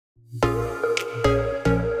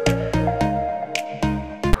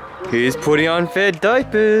Who's putting on fed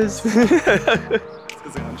diapers? It's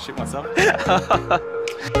because I'm gonna shit myself.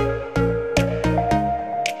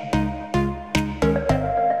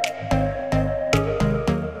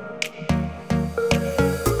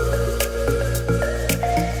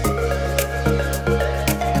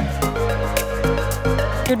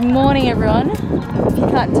 Good morning everyone. If you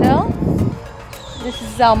can't tell, this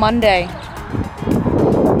is our Monday.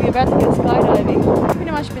 We're about to go skydiving. We've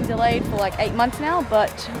pretty much been delayed for like 8 months now,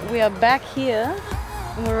 but we are back here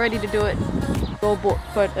and we're ready to do it. We all bought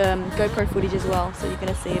GoPro footage as well, so you're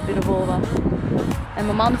going to see a bit of all of us. And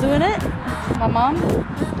my mum's doing it. My mum,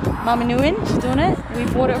 Mama Nguyen, she's doing it. We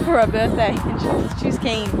bought it for her birthday and she's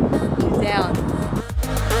keen. She's down.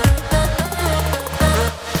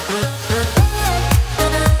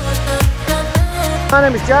 My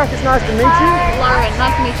name is Jack, it's nice to meet you. Lauren,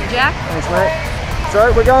 nice to meet you, Jack. Thanks, mate. So,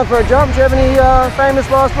 we're going for a jump. Do you have any famous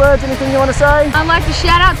last words? Anything you want to say? I'd like to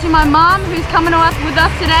shout out to my mum who's coming with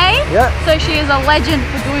us today. Yeah. So she is a legend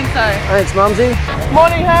for doing so. Thanks, Mumsy.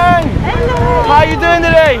 Morning, Han! Hello! How are you doing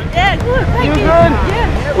today? Yeah, good. Thank you. good?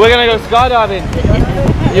 Yeah. We're gonna go skydiving.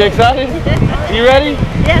 You excited? You ready?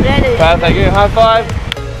 Yeah, ready. Perfect. Good. High five.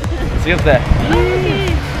 See you up there.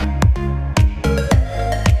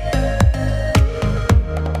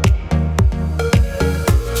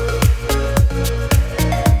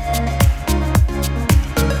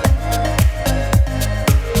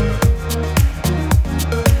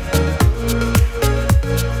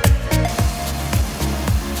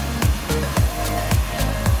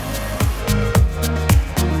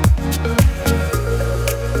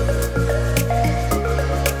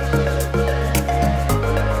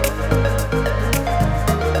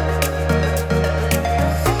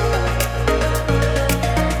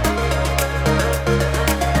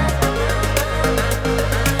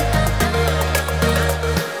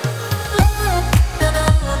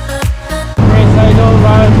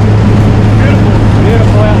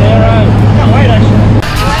 Beautiful out there, right? Can't wait, actually.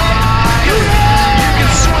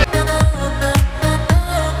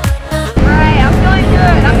 Alright, I'm feeling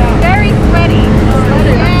good. I'm very sweaty.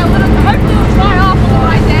 Yeah, hopefully we'll dry off on the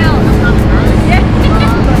way down. Yeah.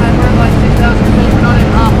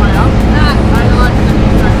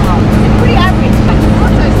 It's pretty average.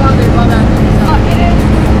 Oh, it is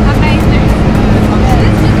amazing. This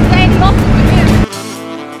is just standing off from here.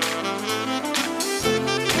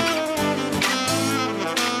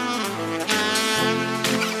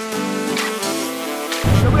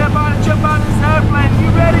 So we're about to jump out of this airplane. You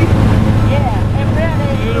ready? Yeah, I'm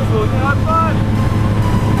ready. Beautiful. High five.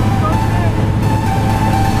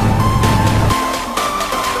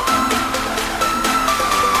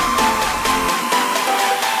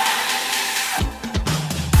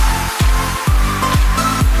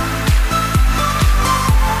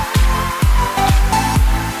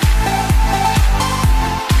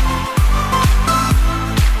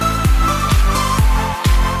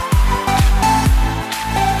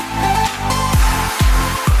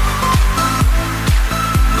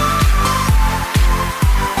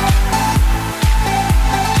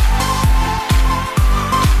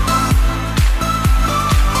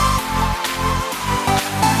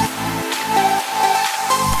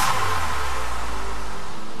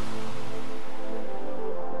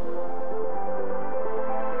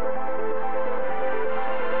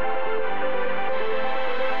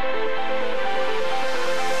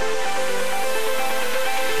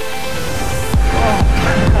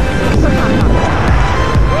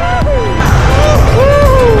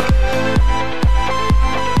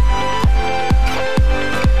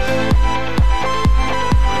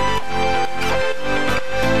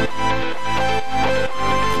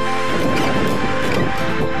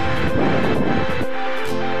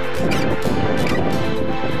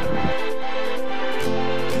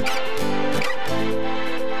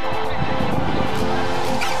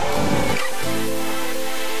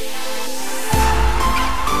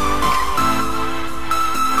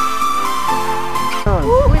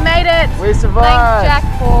 We survived. Thanks,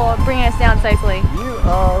 Jack, for bringing us down safely. You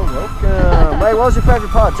are welcome. Wait, what was your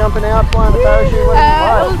favourite part? Jumping out, flying the parachute?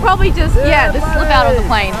 What It was probably just, the slip out of the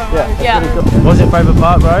plane. Yeah. What was your favourite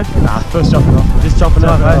part, bro? Nah, first jumping off. Just jumping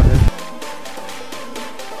off, mate.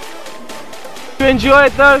 You enjoy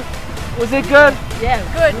it though? Was it good? Yeah,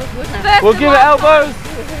 good. We'll give it elbows.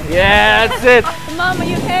 Yeah, that's it. Mum, are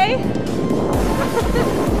you okay?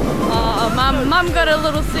 Mum got a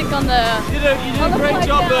little sick on the... You did a great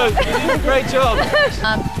job though. You did a great job.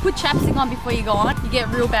 Put chapstick on before you go on. You get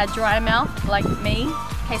real bad dry mouth, like me,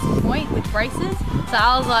 case in point, with braces. So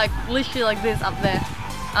I was like literally like this up there.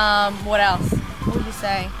 What else? What would you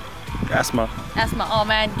say? Asthma. Asthma. Oh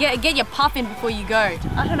man, get your puff in before you go.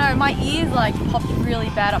 I don't know, my ears like popped really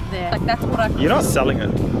bad up there. Like that's what I. You're not selling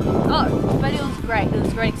it. Oh, but it was great. It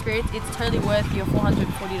was a great experience. It's totally worth your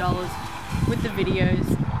 $440 with the videos.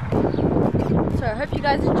 So I hope you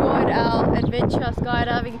guys enjoyed our adventure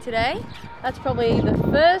skydiving today. That's probably the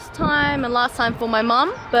first time and last time for my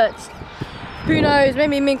mum, but who knows,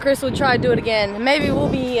 maybe me and Chris will try to do it again. Maybe we'll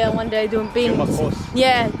be one day being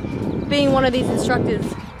one of these instructors.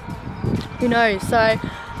 Who knows? So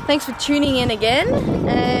thanks for tuning in again,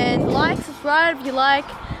 and like, subscribe if you like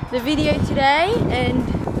the video today, and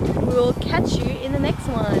we'll catch you in